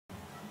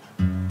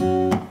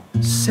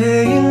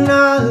Saying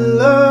I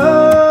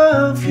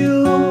love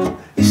you,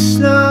 it's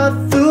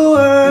not the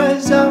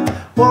words I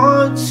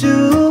want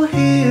to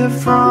hear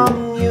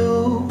from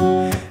you.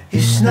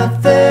 It's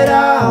not that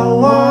I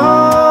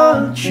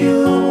want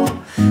you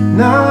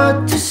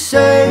not to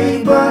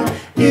say, but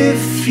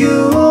if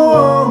you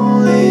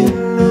only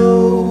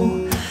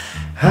knew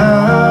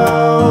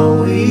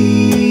how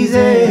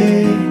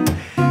easy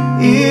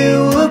it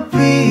would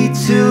be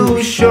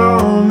to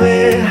show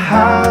me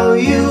how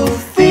you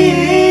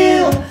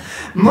feel.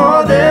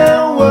 More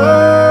than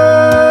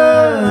words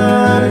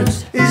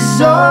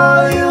is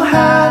all you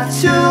have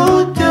to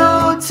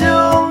do to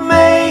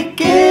make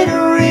it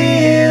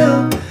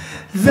real.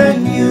 Then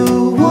you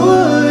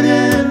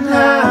wouldn't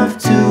have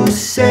to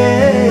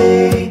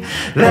say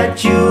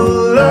that you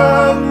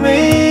love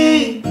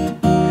me,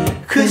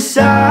 'cause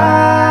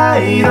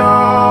I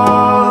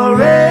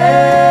already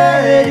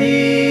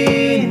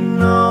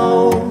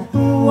know.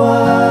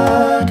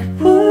 What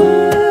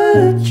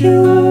would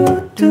you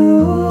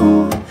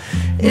do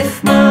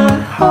if my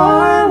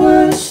heart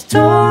was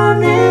torn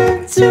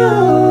in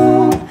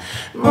two?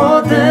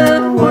 More than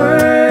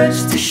words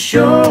to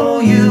show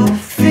you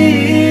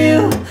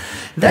feel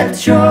that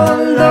your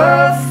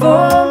love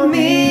for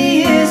me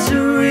is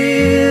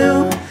real.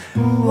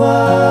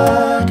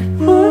 What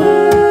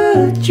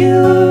would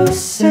you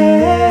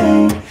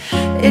say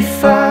if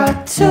I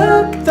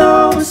took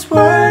those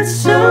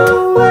words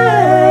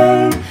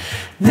away?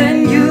 Then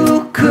you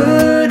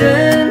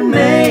couldn't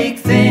make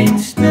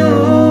things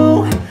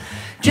new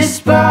just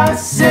by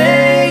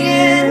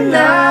saying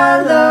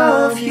I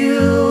love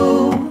you.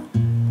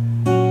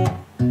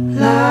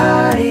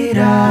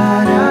 La-di-da-da-da.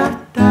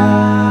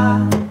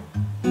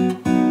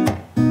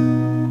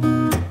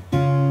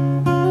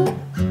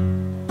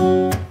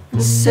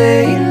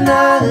 Saying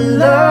I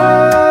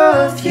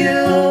love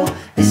you,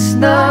 it's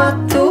not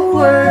the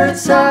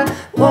words I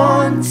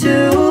want to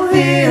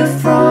hear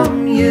from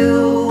you.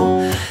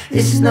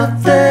 It's not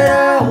that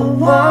I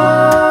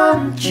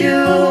want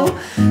you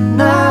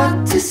not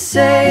to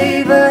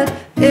say, but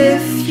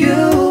if you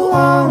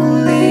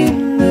only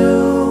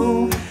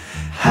knew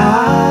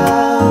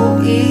how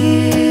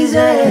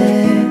easy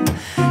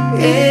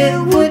it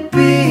would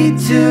be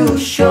to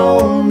show